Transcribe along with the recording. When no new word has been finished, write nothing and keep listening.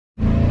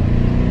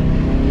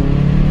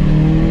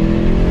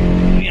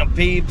up,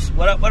 peeps?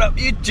 What up,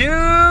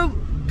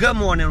 YouTube? Good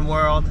morning,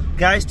 world.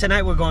 Guys,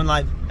 tonight we're going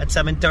live at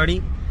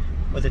 7:30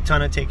 with a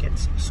ton of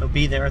tickets. So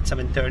be there at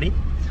 7:30.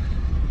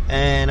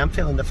 And I'm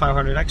feeling the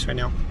 500X right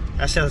now.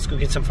 I said let's go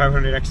get some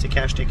 500X to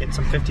cash tickets,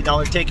 some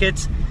 $50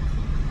 tickets.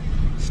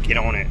 Let's get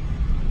on it.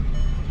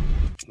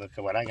 Look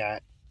at what I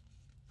got.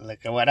 Look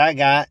at what I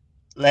got.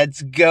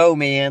 Let's go,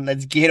 man.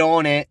 Let's get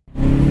on it.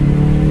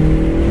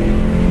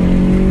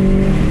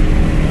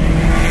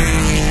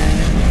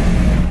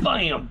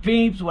 Bam,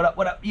 peeps. What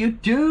up,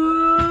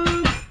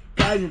 YouTube?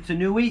 Guys, it's a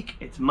new week.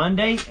 It's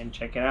Monday, and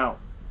check it out.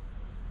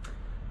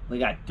 We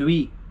got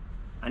 3.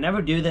 I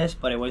never do this,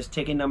 but it was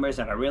ticket numbers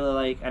that I really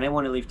like. I didn't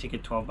want to leave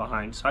ticket 12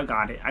 behind, so I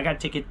got it. I got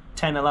ticket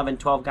 10, 11,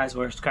 12, guys.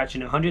 We're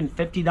scratching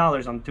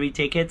 $150 on 3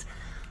 tickets.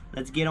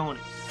 Let's get on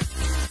it.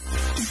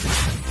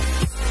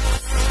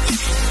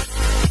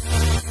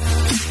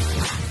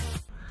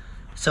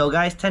 So,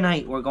 guys,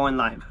 tonight we're going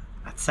live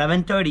at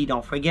 7:30.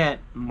 Don't forget,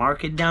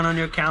 mark it down on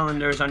your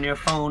calendars, on your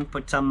phone.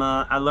 Put some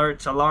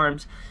alerts,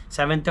 alarms.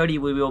 7:30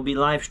 we will be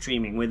live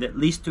streaming with at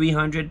least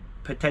 300,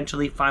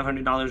 potentially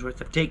 $500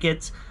 worth of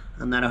tickets.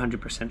 I'm not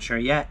 100% sure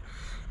yet.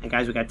 And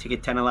guys, we got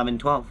ticket 10, 11,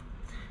 12.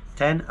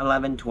 10,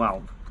 11,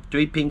 12.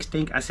 3 pink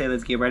stink. I say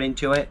let's get right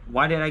into it.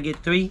 Why did I get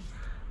 3?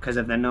 Because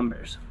of the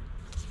numbers.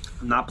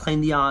 I'm not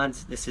playing the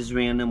odds. This is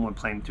random. We're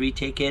playing 3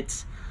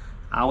 tickets.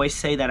 I always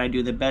say that I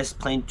do the best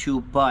playing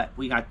 2, but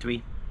we got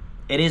 3.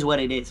 It is what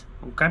it is,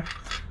 okay?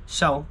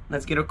 So,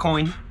 let's get a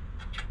coin.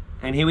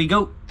 And here we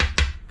go.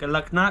 Good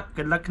luck, knock.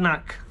 Good luck,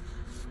 knock.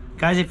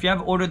 Guys, if you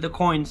have ordered the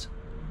coins,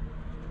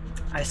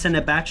 I send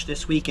a batch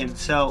this weekend,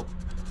 so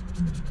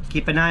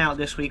keep an eye out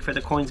this week for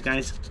the coins,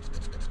 guys.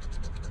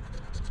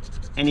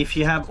 And if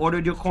you have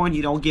ordered your coin,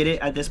 you don't get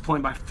it at this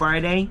point by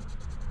Friday,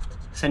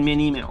 send me an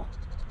email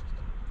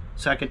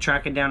so I can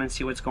track it down and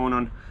see what's going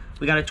on.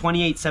 We got a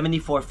 28,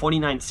 74,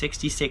 49,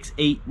 66,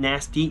 8,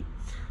 nasty,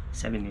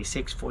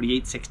 76,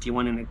 48,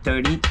 61, and a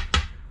 30.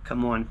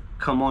 Come on,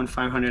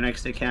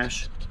 500X to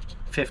cash,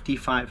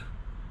 55.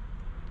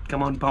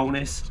 Come on,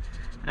 bonus,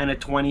 and a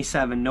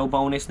 27. No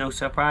bonus, no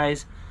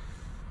surprise.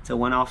 It's a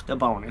 1 off the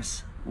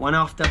bonus. 1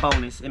 off the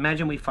bonus.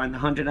 Imagine we find the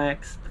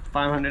 100X, the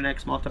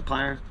 500X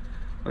multiplier,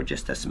 or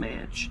just a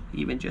smidge,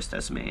 even just a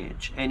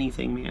smidge.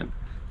 Anything, man.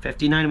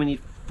 59, we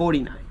need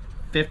 49.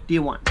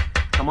 51.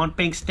 Come on,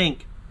 pink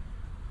stink.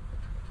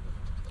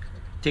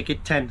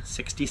 Ticket 10,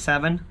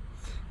 67.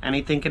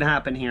 Anything can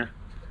happen here.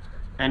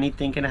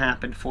 Anything can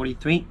happen.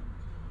 43.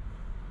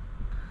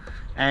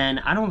 And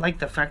I don't like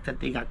the fact that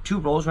they got 2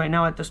 rolls right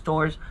now at the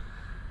stores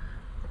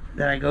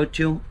that I go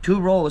to. 2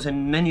 rolls,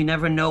 and then you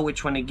never know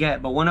which one to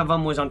get. But one of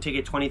them was on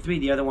ticket 23.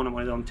 The other one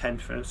was on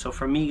 10. So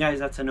for me, guys,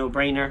 that's a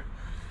no-brainer.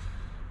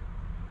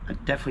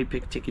 I'd definitely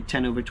pick ticket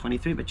 10 over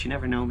 23, but you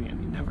never know,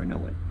 man. You never know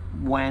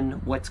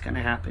what's going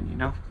to happen, you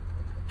know?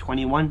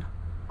 21,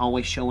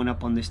 always showing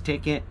up on this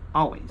ticket.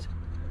 Always.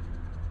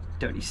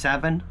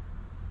 37.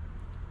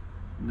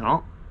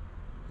 No.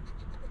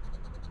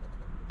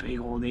 Big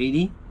old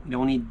 80. You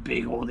don't need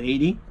big old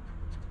 80.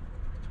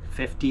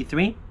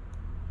 53.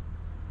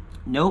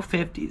 No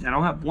 50s. I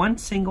don't have one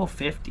single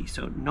 50,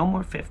 so no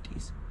more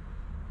 50s.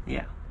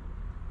 Yeah.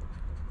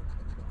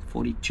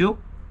 42.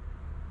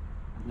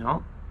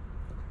 No.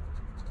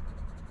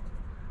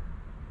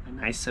 A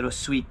nice little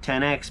sweet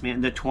 10X,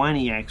 man. The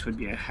 20X would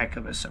be a heck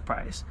of a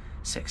surprise.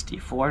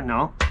 64.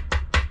 No.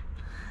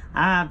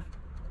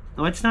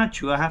 No, it's not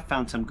true. I have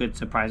found some good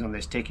surprise on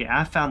this ticket.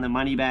 I found the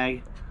money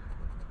bag.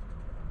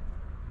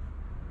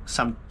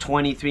 Some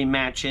 23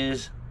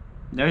 matches.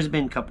 There's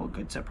been a couple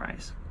good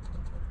surprise.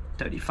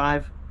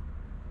 35.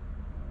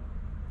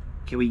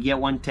 Can we get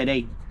one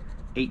today?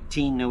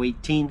 18. No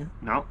 18.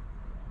 No.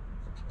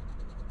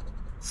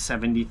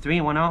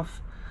 73. 1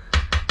 off.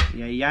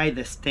 Yay,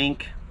 the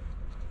stink.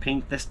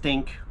 Pink the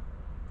stink.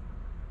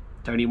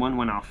 31.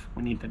 1 off.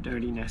 We need the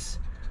dirtiness.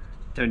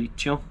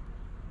 32.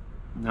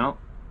 No.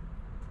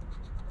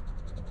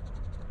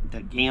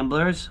 The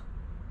gamblers.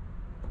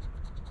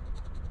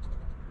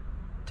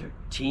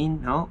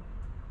 13. No.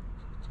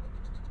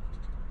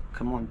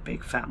 Come on,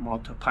 big fat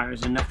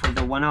multipliers. Enough with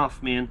the 1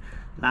 off, man.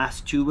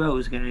 Last 2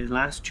 rows, guys.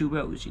 Last 2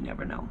 rows. You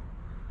never know.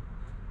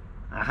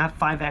 I have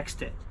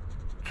 5X'd it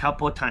a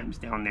couple times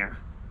down there.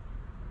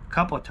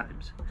 Couple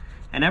times.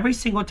 And every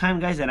single time,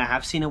 guys, that I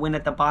have seen a win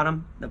at the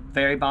bottom, the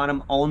very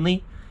bottom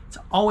only, it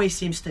always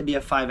seems to be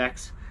a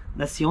 5X.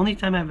 That's the only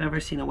time I've ever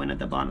seen a win at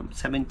the bottom.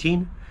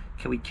 17.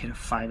 Can we get a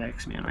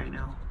 5X, man, right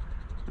now?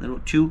 A little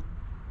 2.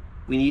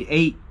 We need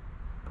 8.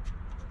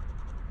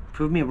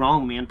 Prove me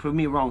wrong, man. Prove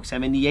me wrong.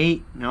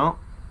 78. No.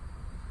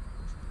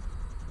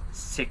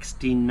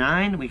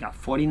 69. We got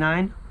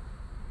 49.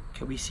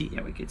 Can we see?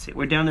 Yeah, we can see.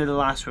 We're down to the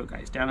last row,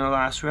 guys. Down to the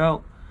last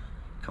row.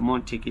 Come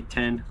on, ticket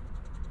 10.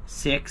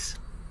 6.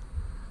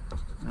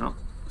 No.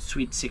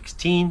 Sweet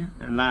 16.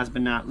 And last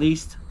but not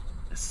least,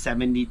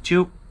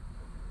 72.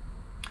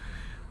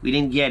 We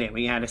didn't get it.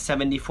 We had a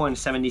 74 and a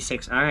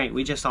 76. All right,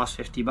 we just lost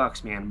 50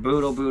 bucks, man.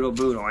 Brutal, brutal,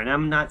 brutal. And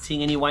I'm not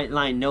seeing any white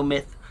line, no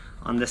myth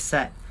on the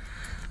set.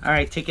 All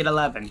right, ticket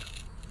 11.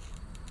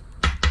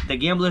 The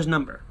gambler's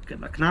number. Good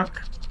luck,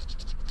 knock.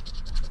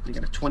 We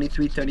got a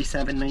 23,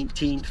 37,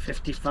 19,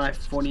 55,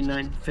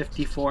 49,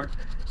 54,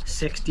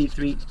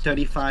 63,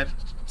 35,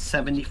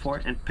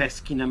 74, and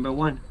pesky number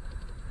 1.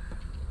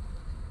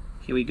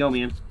 Here we go,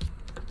 man.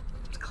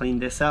 Let's clean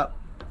this up.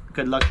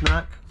 Good luck,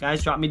 knock.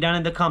 Guys, drop me down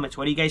in the comments.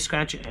 What are you guys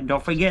scratching? And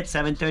don't forget,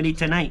 7:30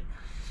 tonight.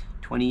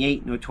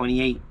 28, no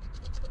 28.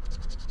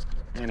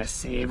 And a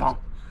save on.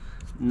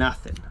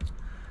 Nothing.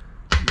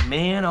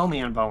 Man, oh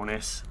man,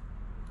 bonus.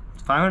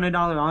 $500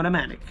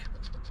 automatic.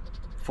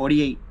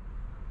 48.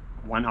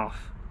 1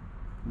 off.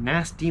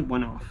 Nasty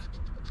 1 off.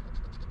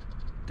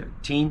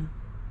 13.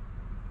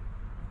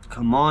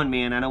 Come on,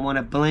 man. I don't want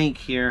to blank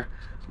here.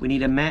 We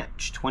need a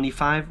match.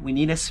 25. We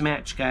need a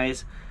smash,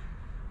 guys.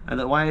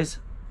 Otherwise,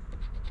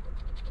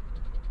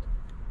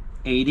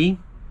 80.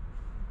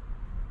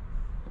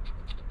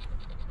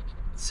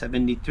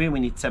 73. We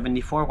need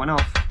 74. 1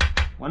 off.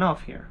 1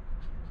 off here.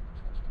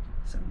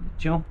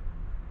 72.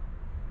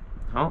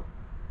 Oh.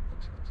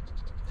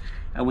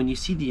 And when you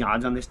see the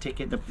odds on this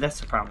ticket,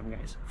 that's the problem,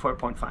 guys.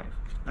 4.5.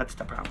 That's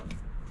the problem.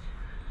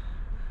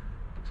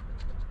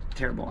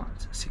 Terrible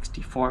odds.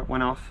 64.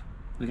 1 off.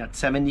 We got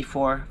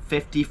 74,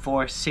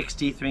 54,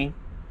 63.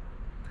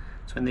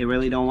 That's when they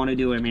really don't want to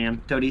do it,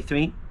 man.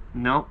 33.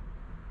 No.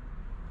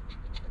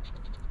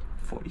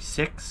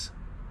 46.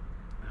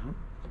 No.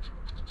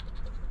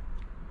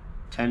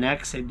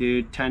 10x it,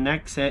 dude.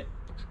 10x it.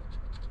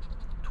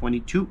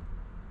 22.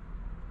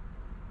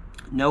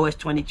 No is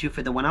 22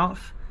 for the 1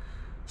 off.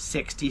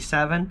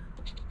 67.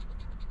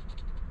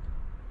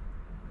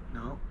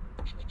 No.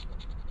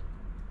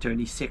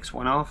 36.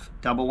 1 off.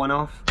 Double 1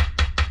 off.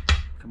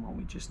 Come on,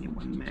 we just need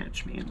 1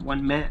 match, man.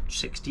 1 match.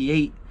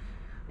 68.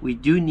 We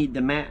do need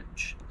the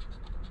match.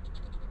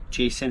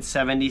 Jason,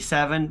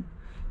 77.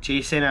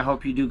 Jason, I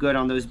hope you do good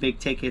on those big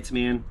tickets,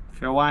 man.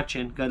 If you're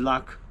watching, good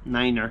luck.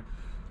 9er.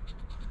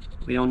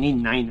 We don't need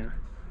 9er.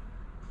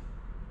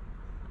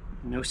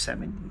 No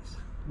 70s.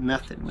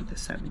 Nothing with the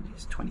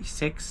 70s.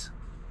 26.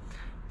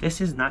 This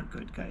is not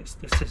good, guys.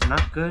 This is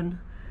not good.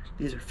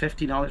 These are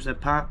 $50 a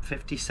pop.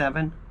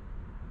 57.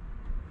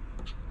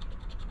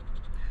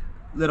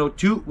 Little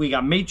 2. We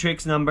got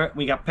matrix number.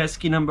 We got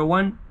pesky number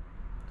 1.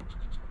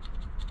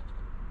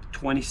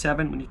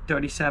 27. We need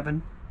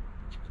 37.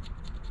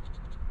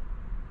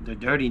 The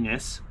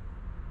dirtiness.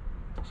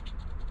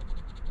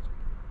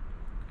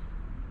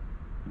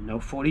 No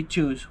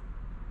 42s.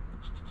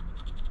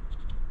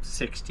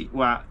 60.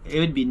 Well, it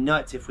would be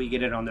nuts if we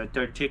get it on the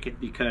 3rd ticket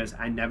because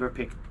I never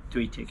pick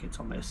 3 tickets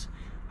on this.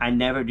 I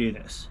never do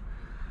this.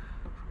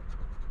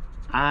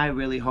 I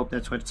really hope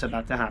that's what's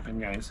about to happen,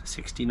 guys.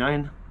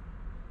 69.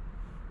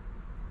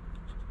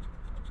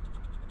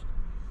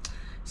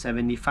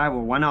 75. We're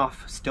 1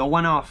 off. Still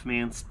 1 off,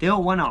 man.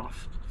 Still 1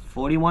 off.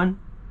 41.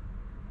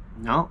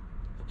 No.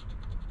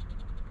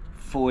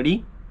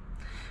 40.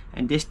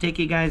 And this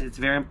ticket, guys, it's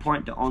very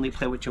important to only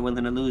play what you're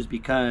willing to lose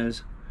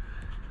because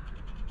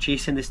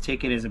chasing this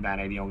ticket is a bad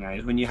idea,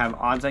 guys. When you have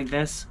odds like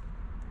this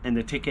and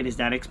the ticket is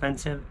that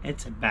expensive,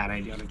 it's a bad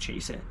idea to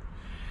chase it.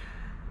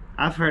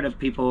 I've heard of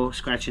people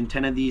scratching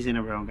 10 of these in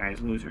a row,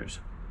 guys, losers.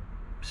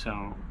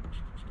 So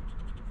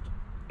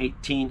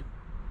 18.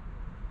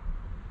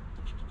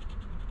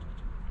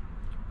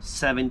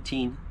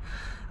 17.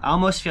 I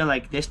almost feel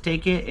like this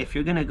ticket, if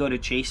you're gonna go to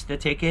chase the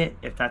ticket,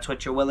 if that's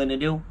what you're willing to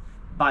do,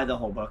 buy the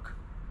whole book.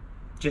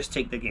 Just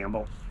take the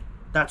gamble.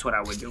 That's what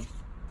I would do.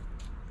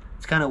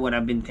 It's kind of what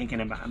I've been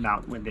thinking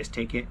about with this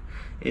ticket,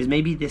 is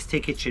maybe this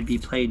ticket should be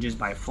played just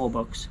by full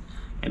books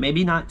and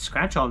maybe not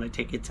scratch all the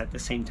tickets at the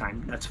same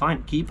time. That's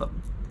fine, keep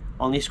them,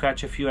 only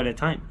scratch a few at a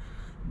time,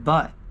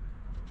 but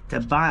to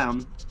buy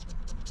them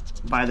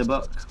by the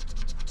book.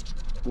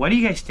 What do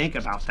you guys think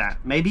about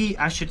that? Maybe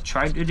I should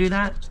try to do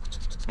that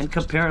and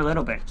compare a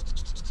little bit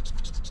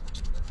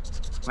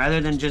rather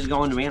than just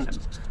going random.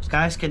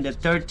 Guys, can the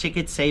 3rd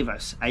ticket save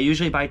us? I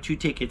usually buy 2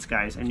 tickets,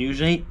 guys, and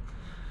usually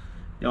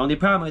the only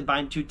problem with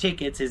buying 2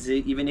 tickets is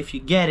that even if you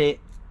get it,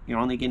 you're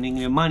only getting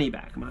your money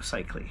back, most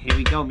likely. Here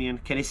we go, man.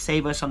 Can it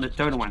save us on the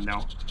 3rd one,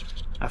 though?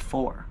 A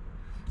 4.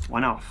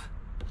 1 off.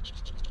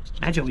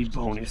 Imagine we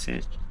bonus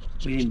it.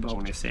 We didn't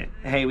bonus it.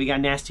 Hey, we got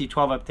Nasty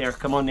 12 up there.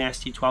 Come on,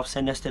 Nasty 12.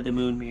 Send us to the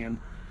moon, man.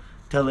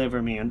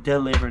 Deliver, man.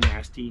 Deliver,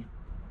 Nasty.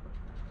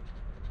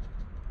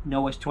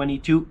 Noah's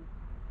 22.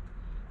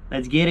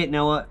 Let's get it,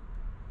 Noah.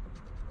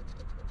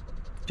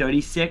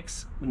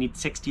 36. We need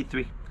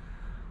 63.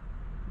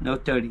 No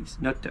 30s.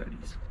 No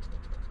 30s.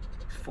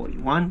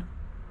 41.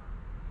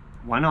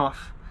 1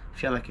 off. I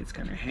feel like it's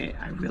going to hit.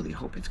 I really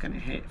hope it's going to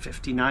hit.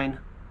 59.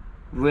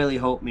 Really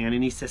hope, man. It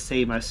needs to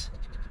save us.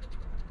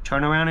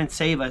 Turn around and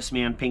save us,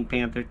 man. Pink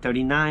Panther.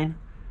 39.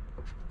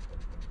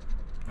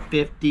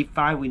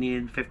 55. We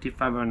needed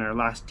 55 on our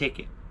last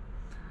ticket.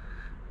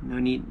 No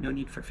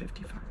need for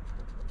 55.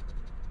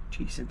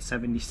 Jason,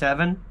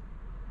 77.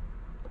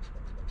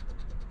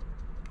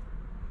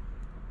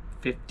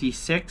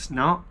 56.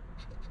 No.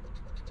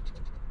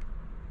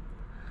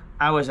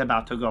 I was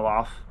about to go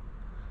off.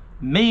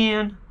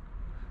 Man.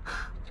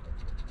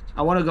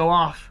 I want to go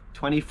off.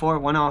 24.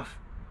 1 off.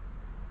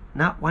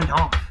 Not 1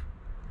 off.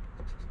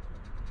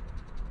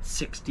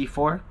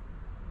 64.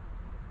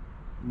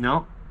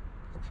 No.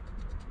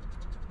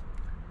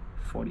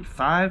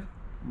 45.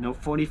 No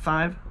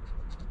 45.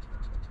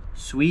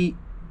 Sweet.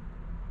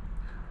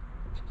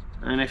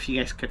 I don't know if you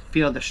guys could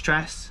feel the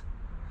stress.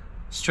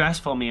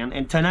 Stressful, man.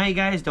 And tonight,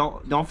 guys,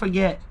 don't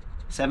forget,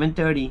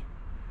 7:30.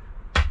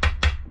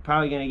 We're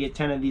probably gonna get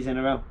 10 of these in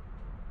a row.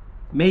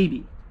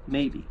 Maybe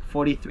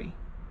 43.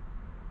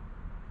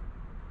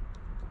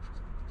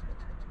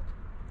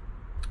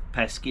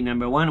 Pesky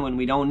number 1 when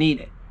we don't need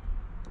it.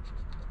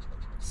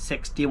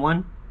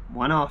 61.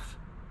 1 off.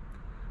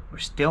 We're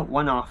still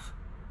 1 off.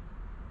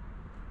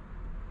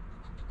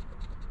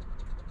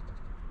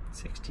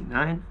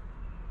 69.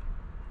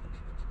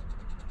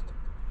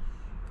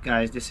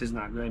 Guys, this is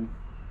not good.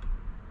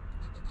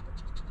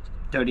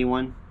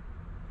 31.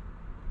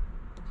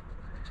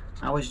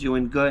 I was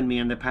doing good,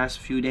 man. The past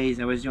few days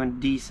I was doing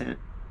decent.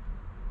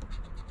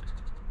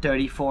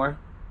 34.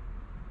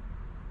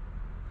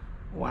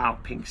 Wow,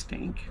 pink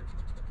stink.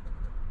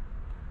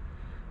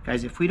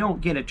 Guys, if we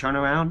don't get a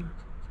turnaround,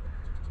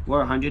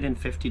 we're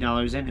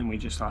 $150 in and we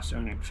just lost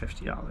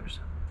 $150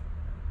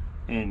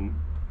 in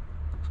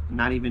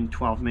not even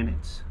 12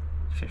 minutes.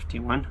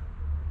 51.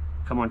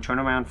 Come on, turn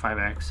around,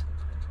 5x.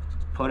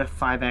 Put a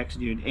 5x,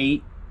 dude.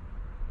 8.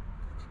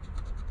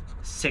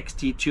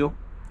 62.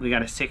 We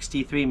got a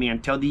 63,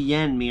 man. Till the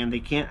end, man. They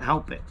can't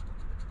help it.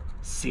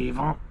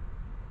 7.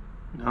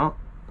 No.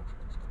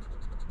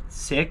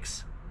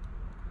 6.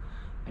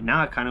 And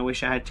now I kind of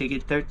wish I had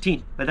ticket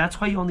 13. But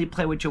that's why you only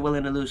play what you're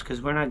willing to lose,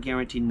 because we're not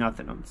guaranteed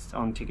nothing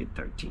on ticket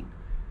 13.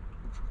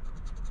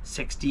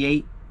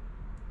 68.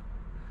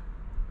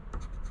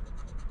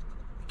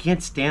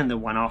 Can't stand the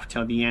 1 off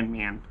till the end,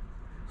 man.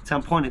 At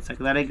some point, it's like,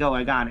 let it go.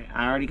 I got it.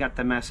 I already got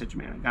the message,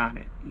 man. I got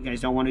it. You guys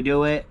don't want to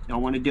do it?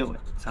 Don't want to do it.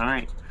 It's all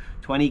right.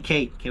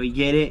 20K. Can we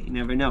get it? You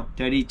never know.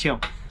 32.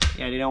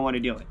 Yeah, they don't want to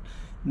do it.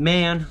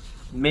 Man,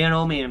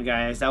 oh man,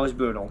 guys. That was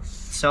brutal.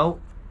 So,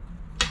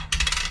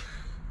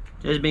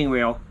 just being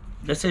real.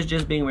 This is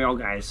just being real,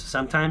 guys.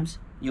 Sometimes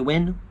you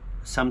win.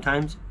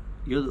 Sometimes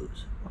you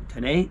lose. Well,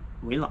 today,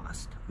 we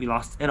lost. We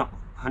lost it all.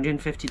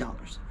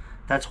 $150.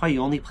 That's why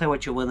you only play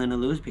what you're willing to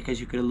lose, because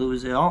you could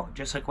lose it all,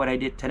 just like what I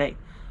did today.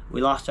 We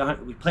lost.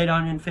 We played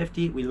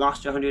 150. We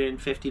lost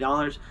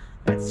 $150.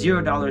 That's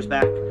 $0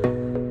 back.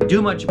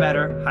 Do much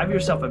better. Have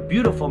yourself a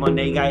beautiful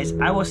Monday, guys.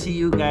 I will see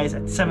you guys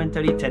at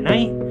 7:30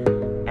 tonight,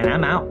 and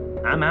I'm out.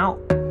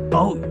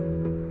 Oh.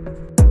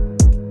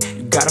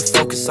 You gotta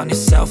focus on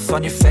yourself,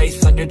 on your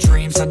faith, on your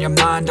dreams, on your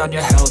mind, on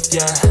your health.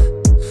 Yeah.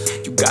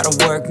 You gotta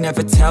work,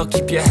 never tell.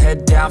 Keep your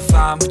head down,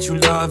 find what you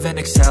love and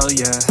excel.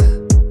 Yeah.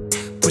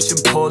 Push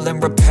and pull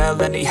and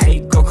repel any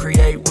hate. Go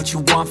create what you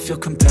want, feel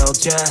compelled,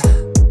 yeah.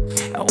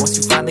 And once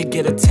you finally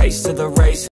get a taste of the race,